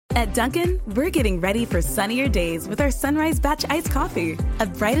At Dunkin', we're getting ready for sunnier days with our Sunrise Batch Iced Coffee. A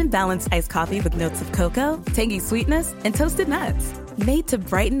bright and balanced iced coffee with notes of cocoa, tangy sweetness, and toasted nuts. Made to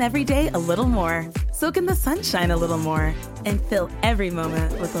brighten every day a little more. Soak in the sunshine a little more. And fill every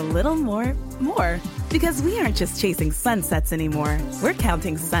moment with a little more. Because we aren't just chasing sunsets anymore. We're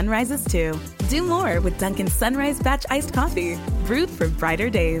counting sunrises too. Do more with Dunkin' Sunrise Batch Iced Coffee. Brewed for brighter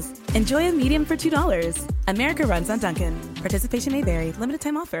days. Enjoy a medium for $2. America runs on Dunkin'. Participation may vary. Limited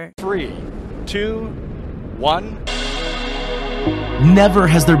time offer. 3, 2, 1. Never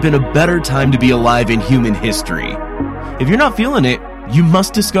has there been a better time to be alive in human history. If you're not feeling it, you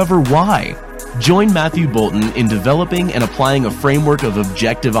must discover why. Join Matthew Bolton in developing and applying a framework of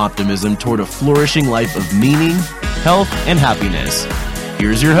objective optimism toward a flourishing life of meaning, health, and happiness.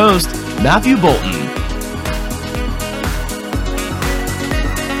 Here's your host, Matthew Bolton.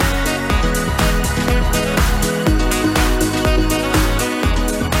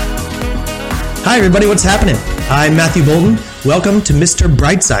 Hi everybody, what's happening? I'm Matthew Bolton. Welcome to Mr.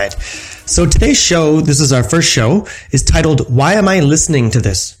 Brightside. So today's show, this is our first show, is titled, Why Am I Listening to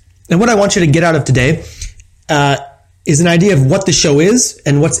This? And what I want you to get out of today is an idea of what the show is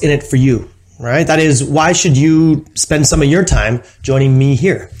and what's in it for you, right? That is, why should you spend some of your time joining me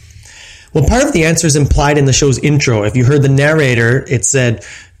here? Well, part of the answer is implied in the show's intro. If you heard the narrator, it said,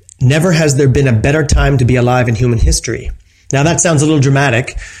 never has there been a better time to be alive in human history. Now that sounds a little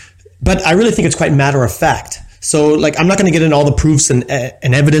dramatic, but I really think it's quite matter of fact. So I'm not going to get into all the proofs and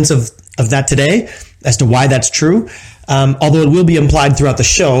evidence of that today as to why that's true. Although it will be implied throughout the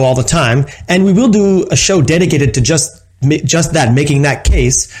show all the time. And we will do a show dedicated to just that, making that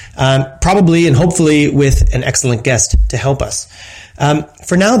case, probably and hopefully with an excellent guest to help us.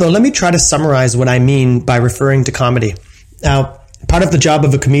 For now, though, let me try to summarize what I mean by referring to comedy. Now, part of the job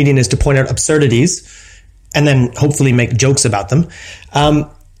of a comedian is to point out absurdities and then hopefully make jokes about them.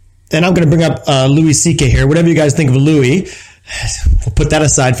 And I'm going to bring up Louis C.K. here. Whatever you guys think of Louis, we'll put that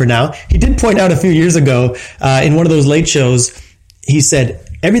aside for now. He did point out a few years ago in one of those late shows, he said,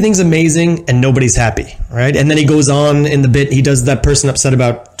 everything's amazing and nobody's happy, right? And then he goes on in the bit, he does that person upset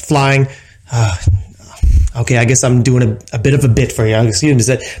about flying. Okay, I guess I'm doing a bit of a bit for you. Excuse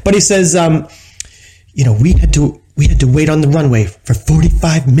me. But he says, we had to wait on the runway for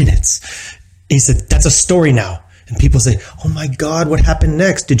 45 minutes. He said, that's a story now. And people say, oh my God, what happened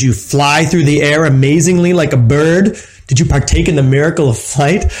next? Did you fly through the air amazingly like a bird? Did you partake in the miracle of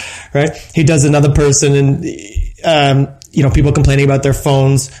flight? Right? He does another person and, people complaining about their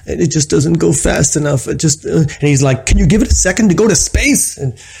phones. It just doesn't go fast enough. And he's like, can you give it a second to go to space?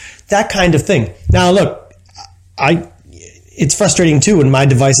 And that kind of thing. Now, look, it's frustrating too when my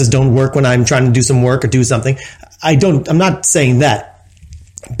devices don't work when I'm trying to do some work or do something. I'm not saying that,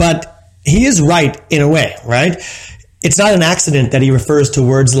 but he is right in a way, right? It's not an accident that he refers to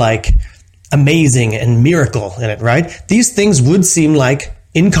words like amazing and miracle in it, right? These things would seem like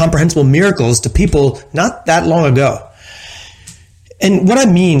incomprehensible miracles to people not that long ago. And what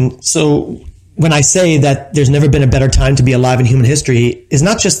I mean, so when I say that there's never been a better time to be alive in human history, is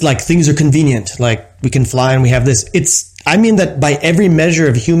not just like things are convenient, like we can fly and we have this. I mean that by every measure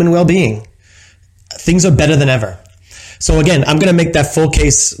of human well-being, things are better than ever. So again, I'm going to make that full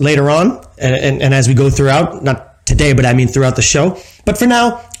case later on and as we go throughout, not today, but I mean throughout the show. But for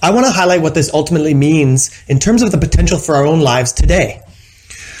now, I want to highlight what this ultimately means in terms of the potential for our own lives today.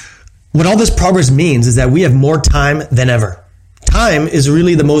 What all this progress means is that we have more time than ever. Time is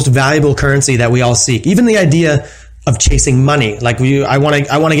really the most valuable currency that we all seek. Even the idea of chasing money, I want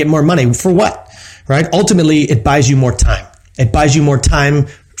to get more money. For what? Right? Ultimately, it buys you more time. It buys you more time,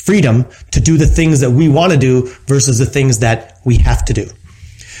 freedom to do the things that we want to do versus the things that we have to do.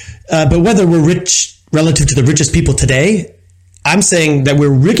 But whether we're rich relative to the richest people today, I'm saying that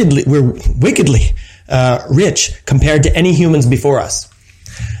we're wickedly rich compared to any humans before us.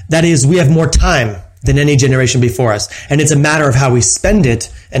 That is, we have more time than any generation before us. And it's a matter of how we spend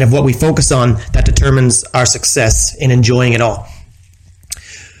it and of what we focus on that determines our success in enjoying it all.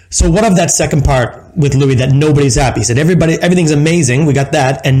 So what of that second part with Louis, that nobody's happy? He said, everything's amazing. We got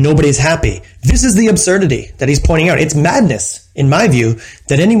that. And nobody's happy. This is the absurdity that he's pointing out. It's madness, in my view,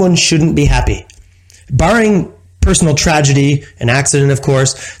 that anyone shouldn't be happy. Barring personal tragedy and accident, of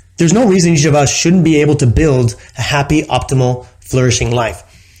course, there's no reason each of us shouldn't be able to build a happy, optimal, flourishing life.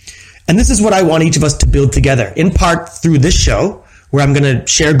 And this is what I want each of us to build together, in part through this show, where I'm going to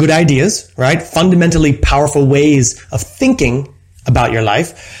share good ideas, right? Fundamentally powerful ways of thinking about your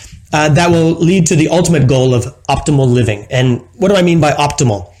life that will lead to the ultimate goal of optimal living. And what do I mean by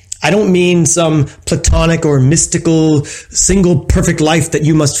optimal? I don't mean some platonic or mystical single perfect life that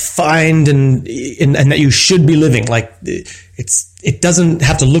you must find and that you should be living. Like, It doesn't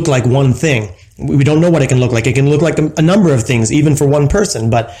have to look like one thing. We don't know what it can look like. It can look like a number of things, even for one person.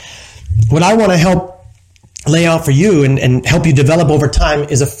 But what I want to help lay out for you and help you develop over time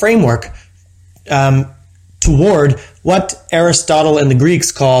is a framework toward what Aristotle and the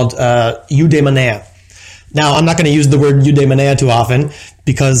Greeks called eudaimonia. Now, I'm not going to use the word eudaimonia too often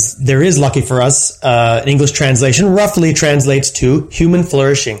because there is, lucky for us, an English translation roughly translates to human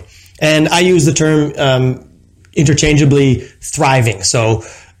flourishing. And I use the term interchangeably thriving. So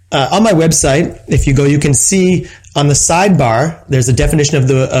on my website, if you go, you can see on the sidebar, there's a definition of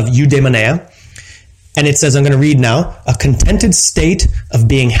eudaimonia. And it says, I'm going to read now, a contented state of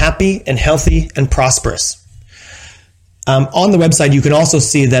being happy and healthy and prosperous. On the website, you can also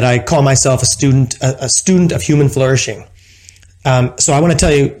see that I call myself a student of human flourishing. So I want to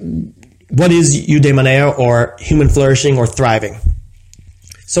tell you, what is eudaimonia, or human flourishing, or thriving?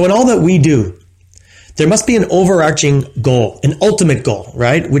 So in all that we do, there must be an overarching goal, an ultimate goal,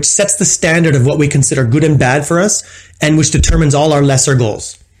 right? Which sets the standard of what we consider good and bad for us, and which determines all our lesser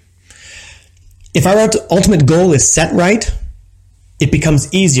goals. If our ultimate goal is set right, it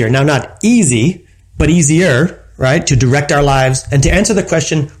becomes easier. Now, not easy, but easier, right, to direct our lives and to answer the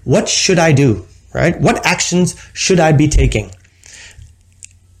question, what should I do, right? What actions should I be taking?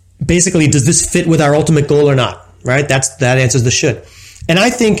 Basically, does this fit with our ultimate goal or not, right? That answers the should. And I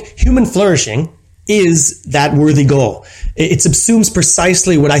think human flourishing is that worthy goal. It subsumes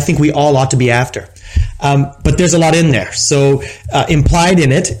precisely what I think we all ought to be after. But there's a lot in there. So implied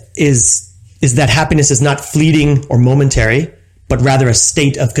in it is that happiness is not fleeting or momentary, but rather a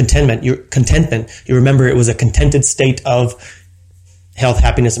state of contentment. You remember it was a contented state of health,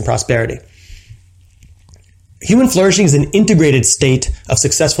 happiness, and prosperity. Human flourishing is an integrated state of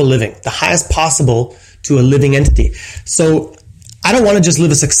successful living, the highest possible to a living entity. So I don't want to just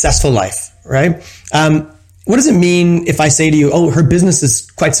live a successful life, right? What does it mean if I say to you, oh, her business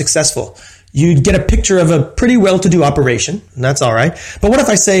is quite successful? You'd get a picture of a pretty well-to-do operation, and that's all right. But what if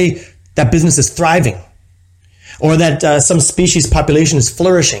I say that business is thriving? Or that some species population is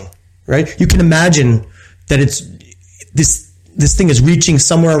flourishing, right? You can imagine that this thing is reaching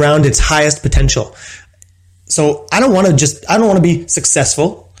somewhere around its highest potential. So I don't want to be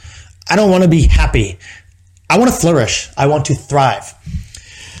successful. I don't want to be happy. I want to flourish. I want to thrive.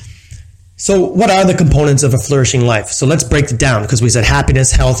 So what are the components of a flourishing life? So let's break it down, because we said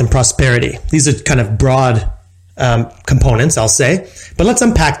happiness, health, and prosperity. These are kind of broad components, I'll say, but let's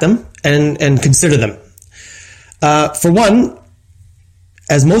unpack them and consider them. For one,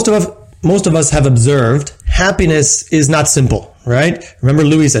 as most of us have observed, happiness is not simple, right? Remember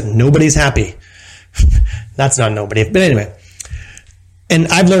Louis said, nobody's happy. That's not nobody. But anyway, and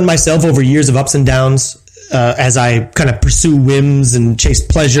I've learned myself over years of ups and downs as I kind of pursue whims and chase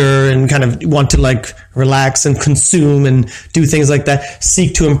pleasure and kind of want to like relax and consume and do things like that,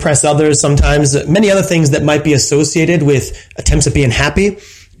 seek to impress others sometimes, many other things that might be associated with attempts at being happy.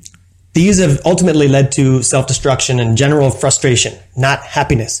 These have ultimately led to self-destruction and general frustration, not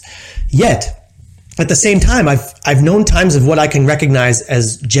happiness. Yet, at the same time, I've known times of what I can recognize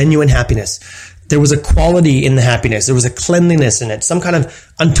as genuine happiness. There was a quality in the happiness. There was a cleanliness in it, some kind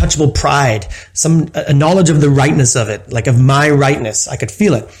of untouchable pride, a knowledge of the rightness of it, like of my rightness. I could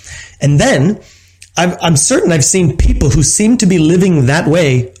feel it. And then I'm certain I've seen people who seem to be living that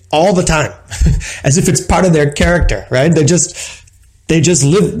way all the time, as if it's part of their character, right? They just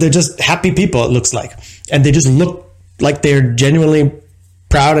live, they're just happy people, it looks like. And they just look like they're genuinely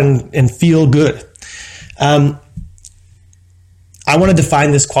proud and feel good. I want to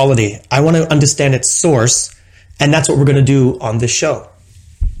define this quality. I want to understand its source, and that's what we're going to do on this show.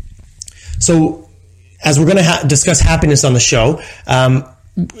 So, as we're going to discuss happiness on the show,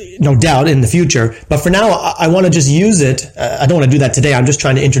 no doubt in the future, but for now, I want to just use it. I don't want to do that today. I'm just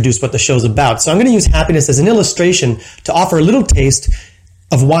trying to introduce what the show's about. So I'm going to use happiness as an illustration to offer a little taste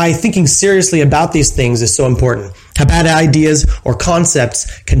of why thinking seriously about these things is so important. How bad ideas or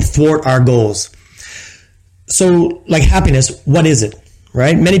concepts can thwart our goals. So, like happiness, what is it,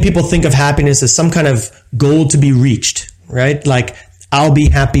 right? Many people think of happiness as some kind of goal to be reached, right? Like, I'll be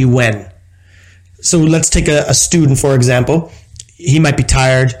happy when. So let's take a student, for example. He might be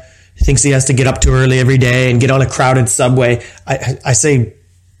tired. He thinks he has to get up too early every day and get on a crowded subway. I say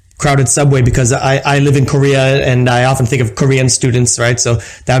crowded subway because I live in Korea and I often think of Korean students, right? So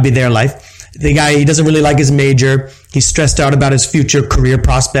that would be their life. The guy, he doesn't really like his major. He's stressed out about his future career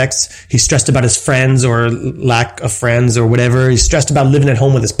prospects. He's stressed about his friends or lack of friends or whatever. He's stressed about living at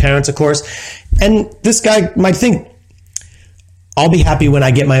home with his parents, of course. And this guy might think, I'll be happy when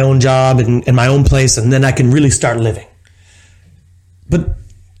I get my own job and my own place, and then I can really start living. But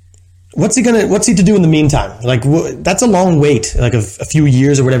what's he to do in the meantime? Like, that's a long wait, like a few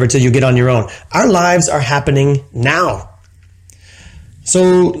years or whatever till you get on your own. Our lives are happening now.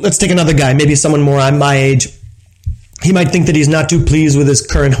 So let's take another guy, maybe someone more my age. He might think that he's not too pleased with his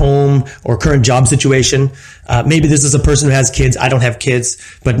current home or current job situation. Maybe this is a person who has kids. I don't have kids,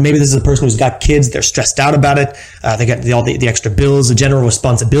 but maybe this is a person who's got kids. They're stressed out about it. They got all the extra bills, the general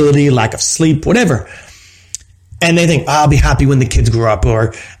responsibility, lack of sleep, whatever. And they think, I'll be happy when the kids grow up,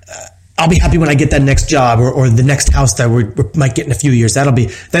 or I'll be happy when I get that next job or the next house that we might get in a few years.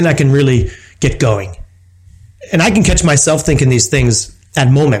 Then I can really get going. And I can catch myself thinking these things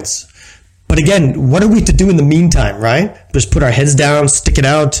at moments. But again, what are we to do in the meantime, right? Just put our heads down, stick it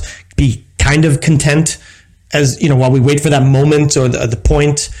out, be kind of content as, while we wait for that moment or the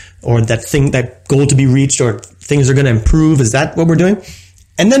point or that goal to be reached or things are going to improve. Is that what we're doing?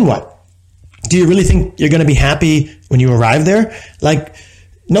 And then what? Do you really think you're going to be happy when you arrive there? Like,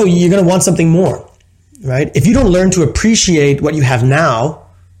 no, you're going to want something more, right? If you don't learn to appreciate what you have now,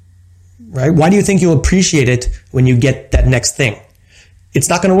 right? Why do you think you'll appreciate it when you get that next thing? It's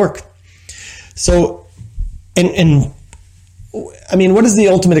not going to work. So, and I mean, what is the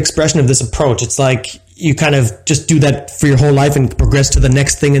ultimate expression of this approach? It's like you kind of just do that for your whole life and progress to the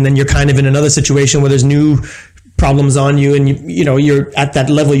next thing. And then you're kind of in another situation where there's new problems on you and you're at that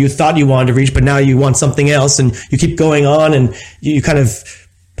level you thought you wanted to reach, but now you want something else and you keep going on and you kind of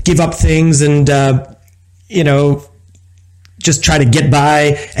give up things and, just try to get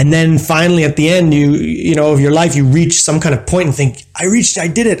by. And then finally at the end, of your life, you reach some kind of point and think, I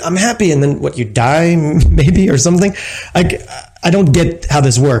did it. I'm happy. And then you die maybe or something. I don't get how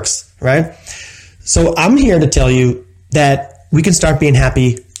this works. Right. So I'm here to tell you that we can start being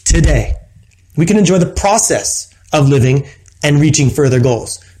happy today. We can enjoy the process of living and reaching further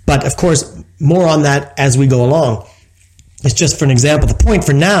goals. But of course, more on that as we go along. It's just for an example. The point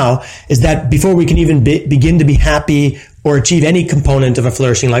for now is that before we can even begin to be happy or achieve any component of a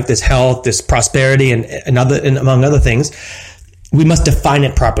flourishing life, this health, this prosperity, and among other things, we must define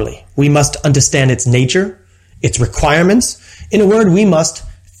it properly. We must understand its nature, its requirements. In a word, we must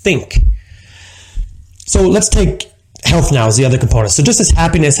think. So let's take health now as the other component. So just as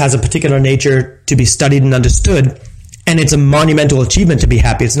happiness has a particular nature to be studied and understood, and it's a monumental achievement to be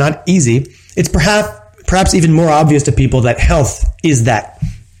happy, it's not easy, it's perhaps even more obvious to people that health is that.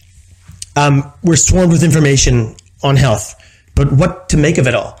 We're swarmed with information on health, but what to make of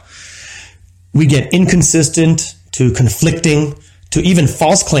it all? We get inconsistent to conflicting to even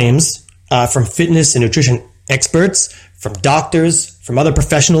false claims from fitness and nutrition experts, from doctors, from other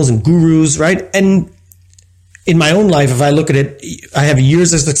professionals and gurus, right? And in my own life, if I look at it, I have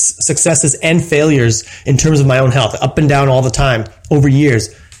years of successes and failures in terms of my own health, up and down all the time, over years.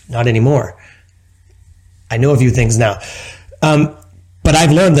 Not anymore. I know a few things now. But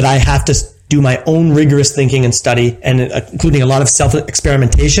I've learned that I have to do my own rigorous thinking and study, and including a lot of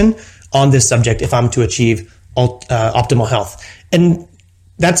self-experimentation on this subject if I'm to achieve optimal health. And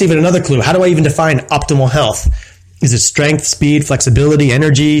that's even another clue. How do I even define optimal health? Is it strength, speed, flexibility,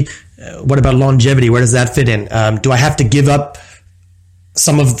 energy? What about longevity? Where does that fit in? Do I have to give up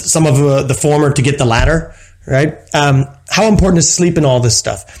some of the former to get the latter? Right? How important is sleep in all this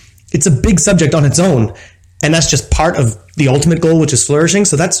stuff? It's a big subject on its own. And that's just part of the ultimate goal, which is flourishing.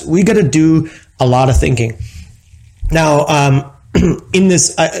 So we got to do a lot of thinking. Now, in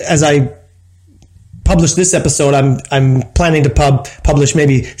this, as I publish this episode, I'm planning to publish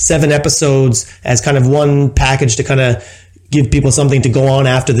maybe 7 episodes as kind of one package to kind of give people something to go on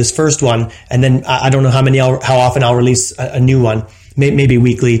after this first one. And then I don't know how often I'll release a new one, maybe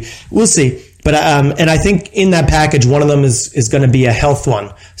weekly. We'll see. But and I think in that package, one of them is going to be a health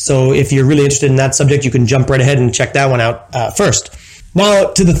one. So if you're really interested in that subject, you can jump right ahead and check that one out first.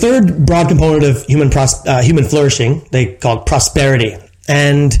 Now, to the third broad component of human flourishing, they call it prosperity.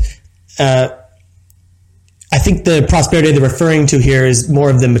 And I think the prosperity they're referring to here is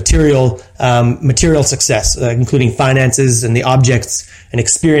more of the material success, including finances and the objects and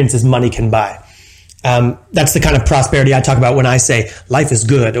experiences money can buy. That's the kind of prosperity I talk about when I say life is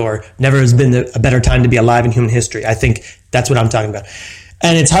good or never has been a better time to be alive in human history. I think that's what I'm talking about.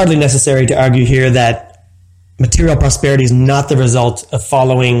 And it's hardly necessary to argue here that material prosperity is not the result of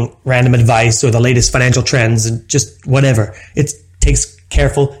following random advice or the latest financial trends, just whatever. It takes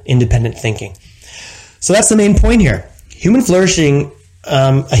careful, independent thinking. So that's the main point here. A flourishing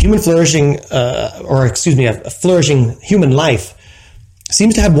human life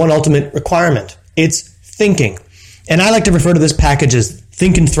seems to have one ultimate requirement. It's thinking. And I like to refer to this package as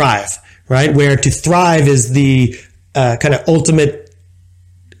think and thrive, right? Where to thrive is the kind of ultimate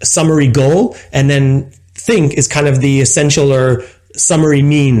summary goal, and then think is kind of the essential or summary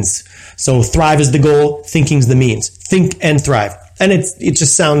means. So thrive is the goal, thinking's the means. Think and thrive. And it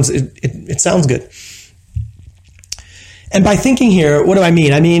sounds good. And by thinking here, what do I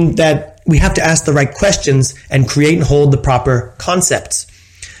mean? I mean that we have to ask the right questions and create and hold the proper concepts.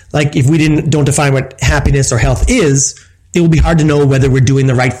 Like if we don't define what happiness or health is, it will be hard to know whether we're doing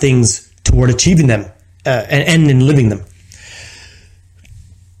the right things toward achieving them and in living them.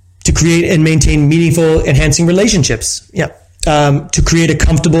 To create and maintain meaningful, enhancing relationships. To create a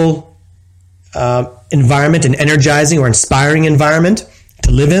comfortable environment, an energizing or inspiring environment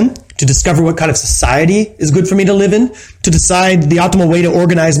to live in. To discover what kind of society is good for me to live in. To decide the optimal way to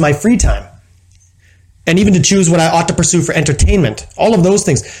organize my free time. And even to choose what I ought to pursue for entertainment. All of those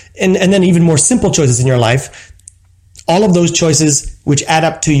things. And then even more simple choices in your life. All of those choices which add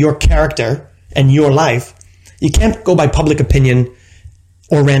up to your character and your life. You can't go by public opinion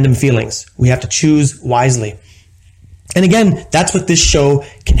or random feelings. We have to choose wisely. And again, that's what this show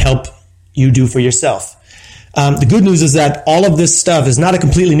can help you do for yourself. The good news is that all of this stuff is not a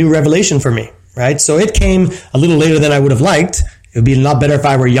completely new revelation for me, right? So it came a little later than I would have liked. It would be a lot better if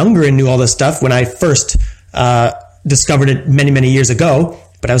I were younger and knew all this stuff when I first discovered it many, many years ago.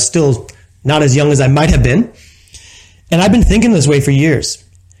 But I was still not as young as I might have been. And I've been thinking this way for years,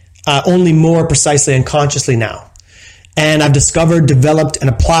 only more precisely and consciously now. And I've discovered, developed, and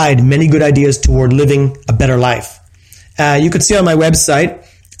applied many good ideas toward living a better life. You could see on my website,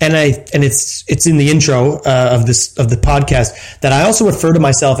 and it's in the intro of the podcast, that I also refer to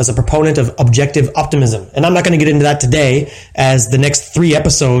myself as a proponent of objective optimism. And I'm not going to get into that today, as the next 3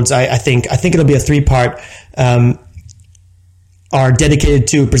 episodes, I think it'll be a 3-part, are dedicated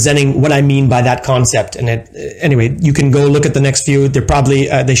to presenting what I mean by that concept. And anyway, you can go look at the next few.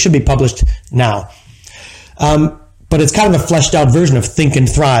 They should be published now. But it's kind of a fleshed out version of Think and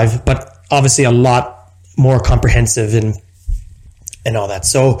Thrive, but obviously a lot more comprehensive and all that.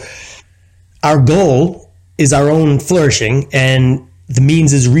 So our goal is our own flourishing, and the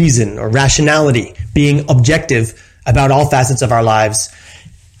means is reason or rationality, being objective about all facets of our lives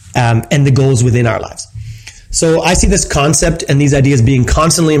and the goals within our lives. So I see this concept and these ideas being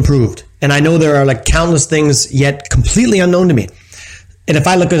constantly improved. And I know there are like countless things yet completely unknown to me. And if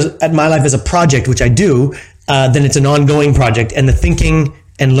I look at my life as a project, which I do, then it's an ongoing project, and the thinking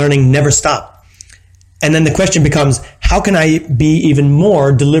and learning never stop. And then the question becomes, how can I be even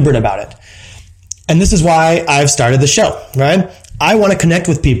more deliberate about it? And this is why I've started the show, right? I want to connect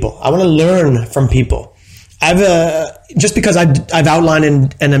with people. I want to learn from people. Just because I've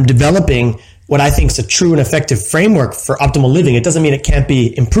outlined and I'm developing what I think is a true and effective framework for optimal living, it doesn't mean it can't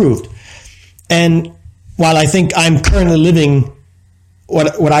be improved. And while I think I'm currently living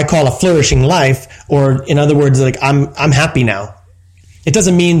what I call a flourishing life, or in other words, like I'm happy now, it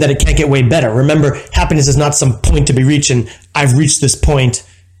doesn't mean that it can't get way better. Remember, happiness is not some point to be reached and I've reached this point.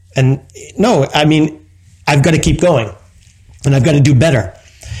 And no, I mean, I've got to keep going and I've got to do better.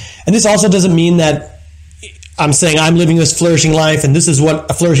 And this also doesn't mean that I'm saying I'm living this flourishing life and this is what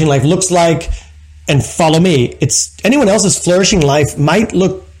a flourishing life looks like and follow me. It's anyone else's flourishing life might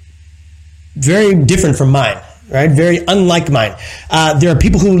look very different from mine, right? Very unlike mine. There are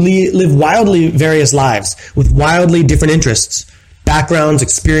people who live wildly various lives with wildly different interests, backgrounds,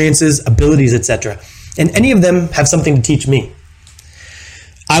 experiences, abilities, etc. And any of them have something to teach me.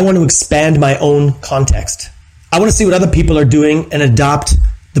 I want to expand my own context. I want to see what other people are doing and adopt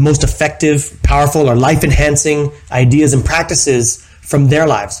the most effective, powerful, or life-enhancing ideas and practices from their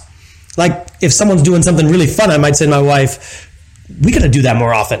lives. Like, if someone's doing something really fun, I might say to my wife, we got to do that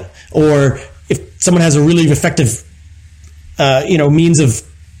more often. Or if someone has a really effective, means of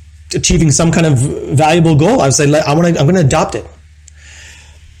achieving some kind of valuable goal, I would say, I'm going to adopt it.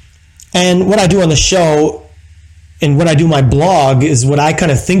 And what I do on the show and what I do on my blog is what I kind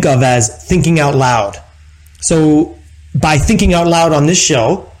of think of as thinking out loud. So by thinking out loud on this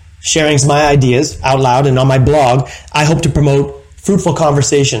show, sharing my ideas out loud, and on my blog, I hope to promote fruitful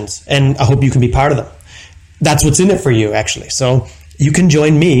conversations, and I hope you can be part of them. That's what's in it for you, actually. So you can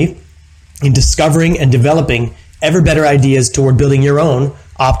join me in discovering and developing ever better ideas toward building your own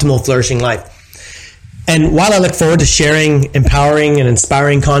optimal, flourishing life. And while I look forward to sharing empowering and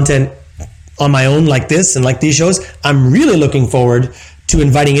inspiring content on my own like this and like these shows, I'm really looking forward to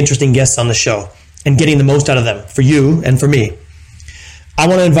inviting interesting guests on the show and getting the most out of them for you and for me. I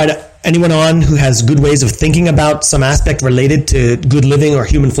want to invite anyone on who has good ways of thinking about some aspect related to good living or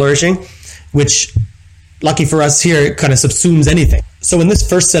human flourishing, which, lucky for us here, kind of subsumes anything. So in this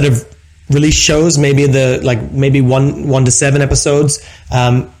first set of release shows, maybe 1 to 7 episodes,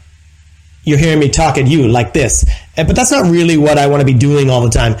 you're hearing me talk at you like this. But that's not really what I want to be doing all the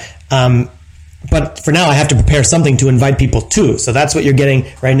time. But for now, I have to prepare something to invite people to. So that's what you're getting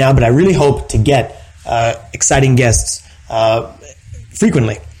right now. But I really hope to get exciting guests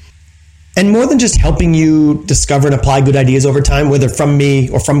frequently. And more than just helping you discover and apply good ideas over time, whether from me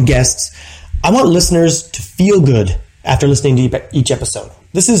or from guests, I want listeners to feel good after listening to each episode.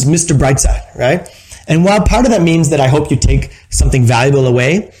 This is Mr. Brightside, right? And while part of that means that I hope you take something valuable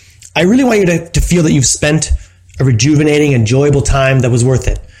away, I really want you to feel that you've spent a rejuvenating, enjoyable time that was worth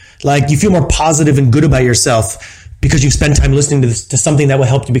it. Like you feel more positive and good about yourself because you've spent time listening to something that will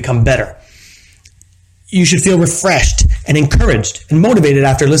help you become better. You should feel refreshed and encouraged and motivated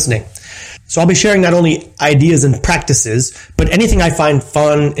after listening. So I'll be sharing not only ideas and practices, but anything I find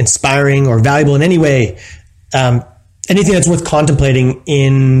fun, inspiring, or valuable in any way, anything that's worth contemplating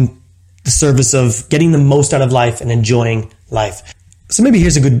in the service of getting the most out of life and enjoying life. So maybe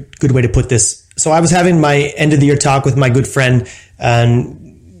here's a good way to put this. So I was having my end of the year talk with my good friend,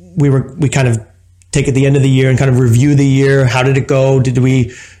 and we kind of take at the end of the year and kind of review the year. How did it go? Did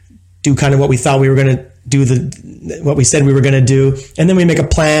we do kind of what we thought we were going to do, what we said we were going to do? And then we make a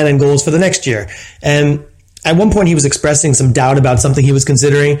plan and goals for the next year. And at one point he was expressing some doubt about something he was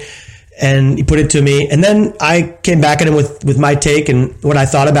considering, and he put it to me. And then I came back at him with my take and what I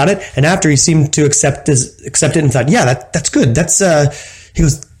thought about it. And after, he seemed to accept it and thought, yeah, that's good. He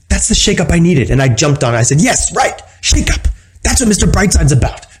goes, that's the shake up I needed. And I jumped on it. I said, yes, right. Shake up. That's what Mr. Brightside's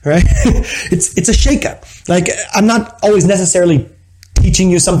about, right? It's a shake up. Like, I'm not always necessarily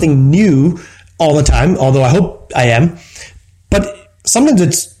teaching you something new all the time, although I hope I am. But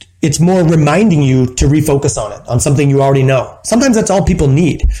sometimes it's more reminding you to refocus on it, on something you already know. Sometimes that's all people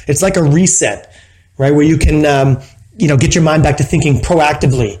need. It's like a reset, right? Where you can, get your mind back to thinking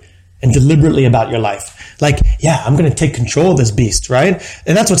proactively and deliberately about your life. Like, yeah, I'm going to take control of this beast, right?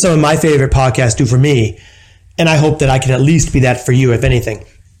 And that's what some of my favorite podcasts do for me. And I hope that I can at least be that for you, if anything.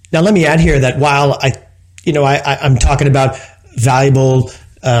 Now, let me add here that while I'm talking about valuable,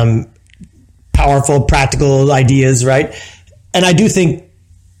 powerful, practical ideas, right? And I do think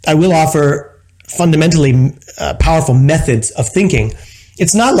I will offer fundamentally powerful methods of thinking.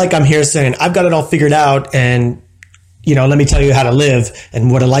 It's not like I'm here saying, I've got it all figured out and, let me tell you how to live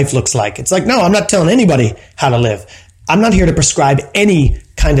and what a life looks like. It's like, no, I'm not telling anybody how to live. I'm not here to prescribe any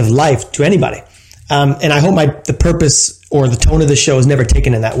kind of life to anybody. And I hope the purpose or the tone of the show is never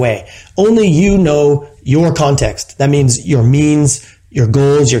taken in that way. Only you know your context. That means your means, your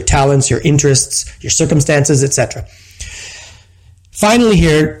goals, your talents, your interests, your circumstances, etc. Finally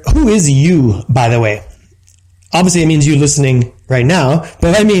here, who is you, by the way? Obviously, it means you listening right now,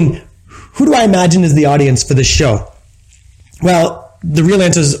 but I mean, who do I imagine is the audience for this show? Well, the real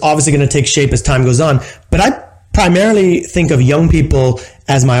answer is obviously going to take shape as time goes on, but I primarily think of young people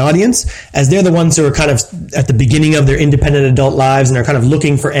as my audience, as they're the ones who are kind of at the beginning of their independent adult lives and are kind of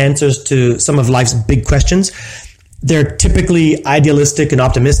looking for answers to some of life's big questions. They're typically idealistic and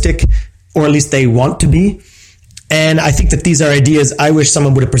optimistic, or at least they want to be. And I think that these are ideas I wish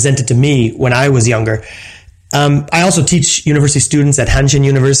someone would have presented to me when I was younger. I also teach university students at Hanshin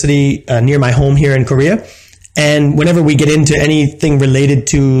University near my home here in Korea. And whenever we get into anything related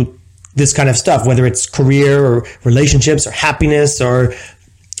to this kind of stuff, whether it's career or relationships or happiness or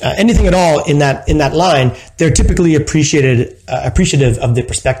anything at all in that line, they're typically appreciative of the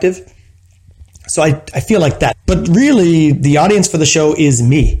perspective. So I feel like that. But really, the audience for the show is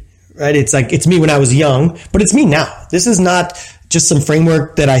me, right? It's like, it's me when I was young, but it's me now. This is not just some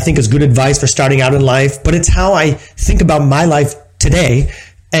framework that I think is good advice for starting out in life, but it's how I think about my life today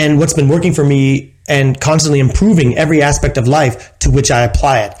and what's been working for me and constantly improving every aspect of life to which I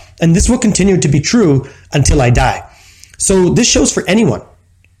apply it. And this will continue to be true until I die. So this show's for anyone,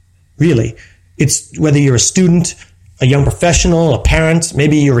 really. It's whether you're a student, a young professional, a parent,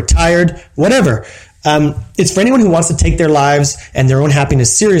 maybe you're retired, whatever. It's for anyone who wants to take their lives and their own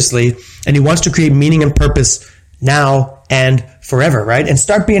happiness seriously and who wants to create meaning and purpose now and forever, right? And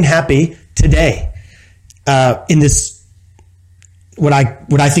start being happy today in this what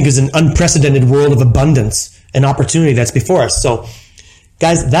I think is an unprecedented world of abundance and opportunity that's before us. So,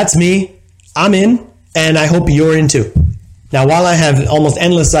 guys, that's me. I'm in, and I hope you're in too. Now, while I have almost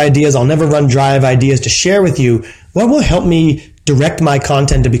endless ideas, I'll never run dry of ideas to share with you. What will help me direct my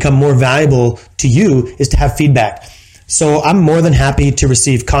content to become more valuable to you is to have feedback. So I'm more than happy to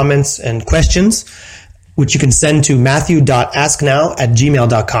receive comments and questions, which you can send to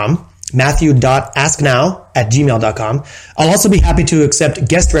matthew.asknow@gmail.com. matthew.asknow@gmail.com. I'll also be happy to accept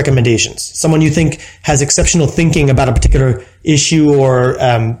guest recommendations. Someone you think has exceptional thinking about a particular issue or,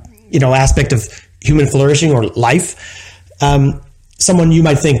 aspect of human flourishing or life. Someone you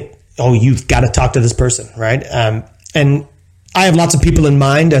might think, oh, you've got to talk to this person, right? And I have lots of people in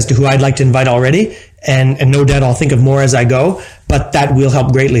mind as to who I'd like to invite already, and no doubt I'll think of more as I go, but that will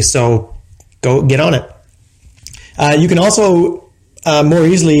help greatly. So go get on it. You can also more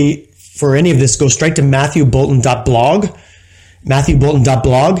easily, for any of this, go straight to matthewbolton.blog,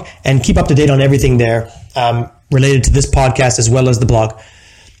 and keep up to date on everything there related to this podcast as well as the blog.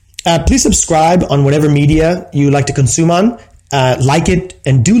 Please subscribe on whatever media you like to consume on. Like it,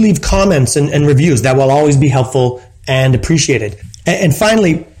 and do leave comments and reviews. That will always be helpful and appreciated. And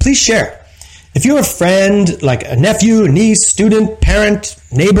finally, please share. If you're a friend, like a nephew, a niece, student, parent,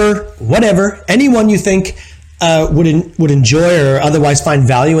 neighbor, whatever, anyone you think would enjoy or otherwise find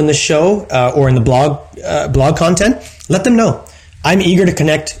value in the show or in the blog content, let them know. I'm eager to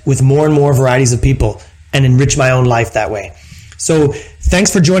connect with more and more varieties of people and enrich my own life that way. So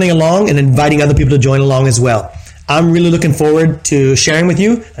thanks for joining along and inviting other people to join along as well. I'm really looking forward to sharing with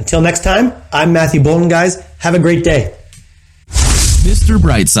you. Until next time, I'm Matthew Bolton, guys. Have a great day. Mr.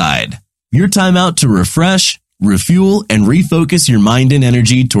 Brightside, your time out to refresh, refuel, and refocus your mind and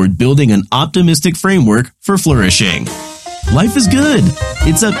energy toward building an optimistic framework for flourishing. Life is good.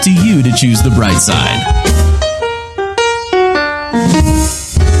 It's up to you to choose the bright side.